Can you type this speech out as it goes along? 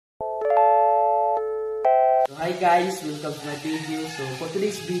Hi guys, welcome to my video. So for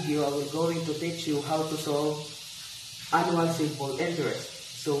today's video, I will going to teach you how to solve annual simple interest.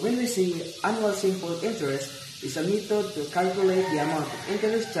 So when we say annual simple interest, is a method to calculate the amount of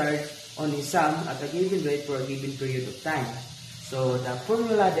interest charged on a sum at a given rate for a given period of time. So the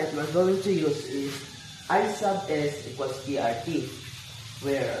formula that we're going to use is I sub s equals PRT,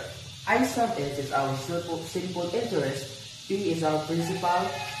 where I sub s is our simple interest, P is our principal,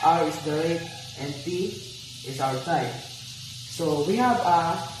 R is the rate, and T is our time. So we have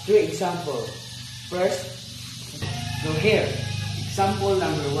three examples. First, so here, example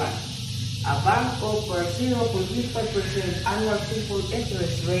number 1. A bank offers 0.25% annual simple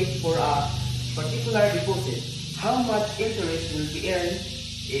interest rate for a particular deposit. How much interest will be earned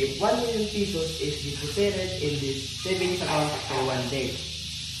if 1 million pesos is deposited in this savings account for 1 day?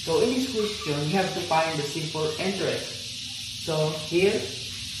 So in this question, we have to find the simple interest. So here,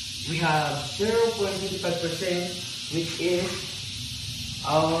 we have 0.25%, which is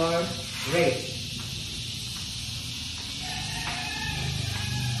our rate.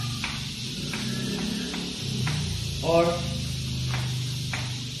 Or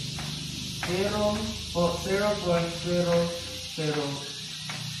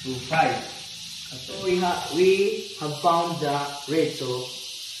 0.0025. So we have found the rate. So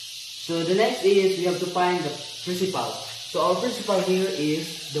the next is we have to find the principal. So our principal here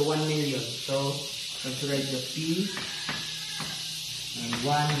is the 1 million. So let's write the P and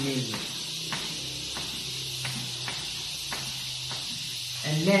 1 million.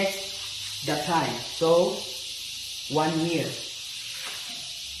 And next, the time. So 1 year.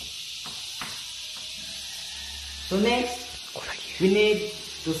 So next, we need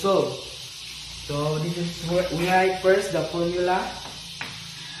to solve. So this is where we write first the formula.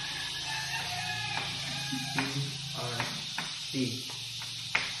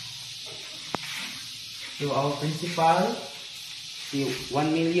 So our principal is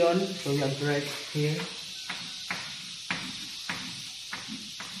 1 million, so we have to write here.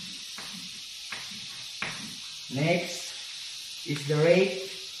 Next is the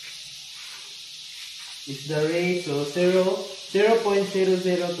rate. So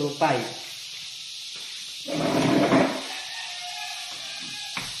 0.0025.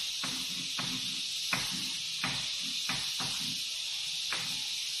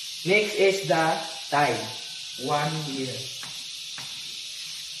 Next is the time, 1 year.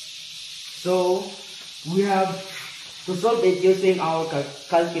 So we have to solve it using our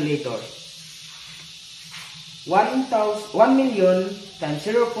calculator. 1 million times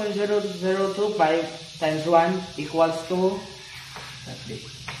 0.0025 times 1 equals to,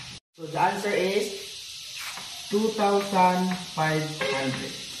 so the answer is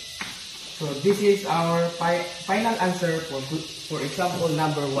 2,500. So this is our final answer for example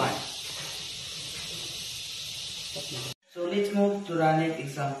number 1. So let's move to the next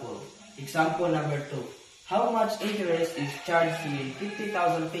example. Example number 2. How much interest is charged when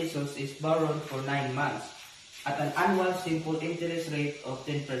 50,000 pesos is borrowed for 9 months at an annual simple interest rate of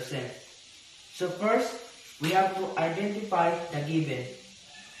 10%? So first, we have to identify the given.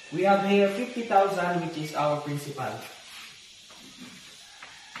 We have here 50,000, which is our principal.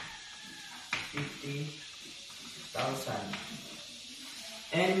 50,000.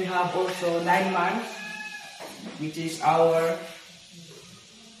 And we have also 9 months, which is our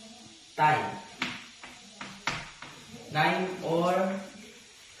time. 9 or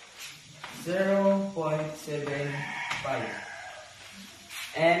 0.75.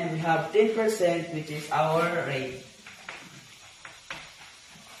 And we have 10%, which is our rate.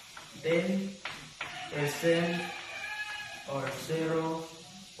 10% or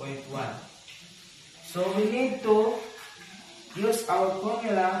 0.1. So we need to use our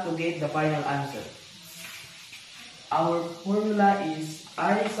formula to get the final answer. Our formula is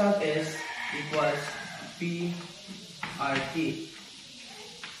I sub s equals PRT.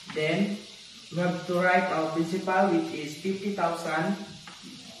 Then we have to write our principal, which is 50,000,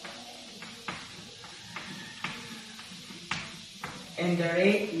 and the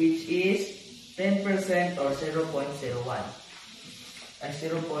rate, which is 10% or 0.01.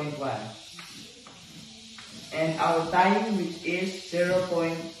 And our time, which is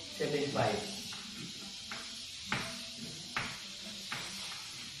 0.75.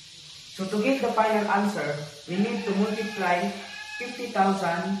 So to get the final answer, we need to multiply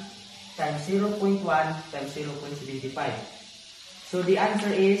 50,000 times 0.1 times 0.75. So the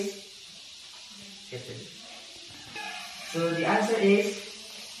answer is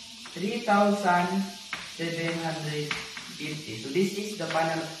 3,750. So this is the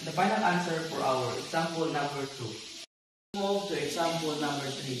final answer for our example number 2. Move to example number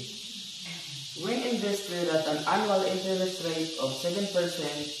 3. When in invested at an annual interest rate of 7%,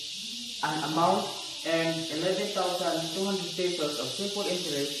 an amount earned 11,200 pesos of simple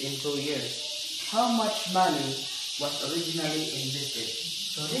interest in 2 years. How much money was originally invested?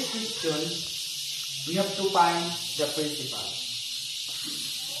 So this question, we have to find the principal.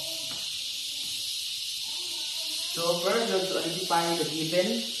 So first, we have to identify the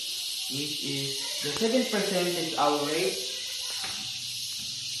given, which is the 7% is our rate.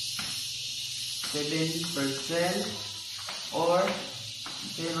 7% or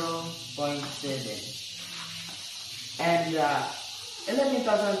 0.7. And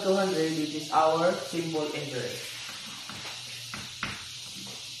 11,200, which is our simple interest.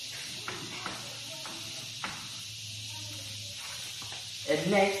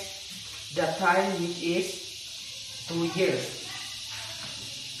 And next, the time, which is 2 years.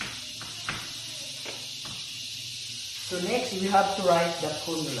 So next, we have to write the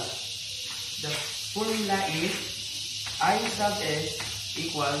formula. The formula is I sub S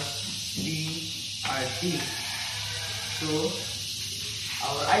equals BRT. So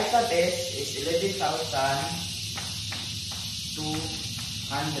our I sub S is 11,200.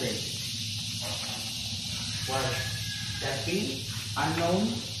 Well, the P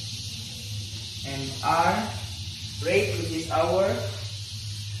unknown, and R rate, which is our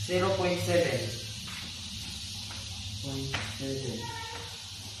 0.7.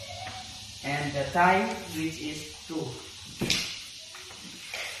 And the time, which is 2.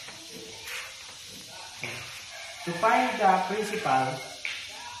 To find the principal,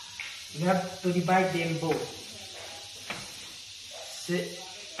 we have to divide them both.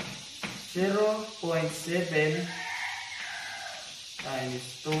 0.7 times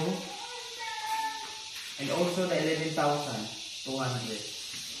 2, and also the 11,200.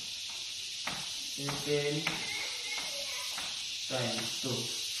 7 times 2.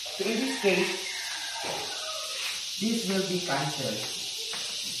 So in this case, this will be cancelled.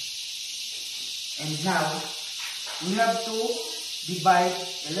 And now, we have to divide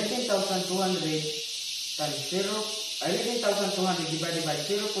 11,200 times 11,200 divided by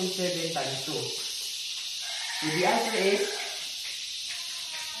 0.7 times 2. So the answer is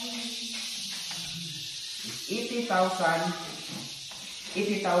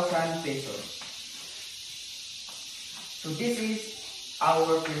 80,000 pesos. So this is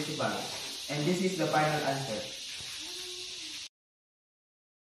our principal, and this is the final answer.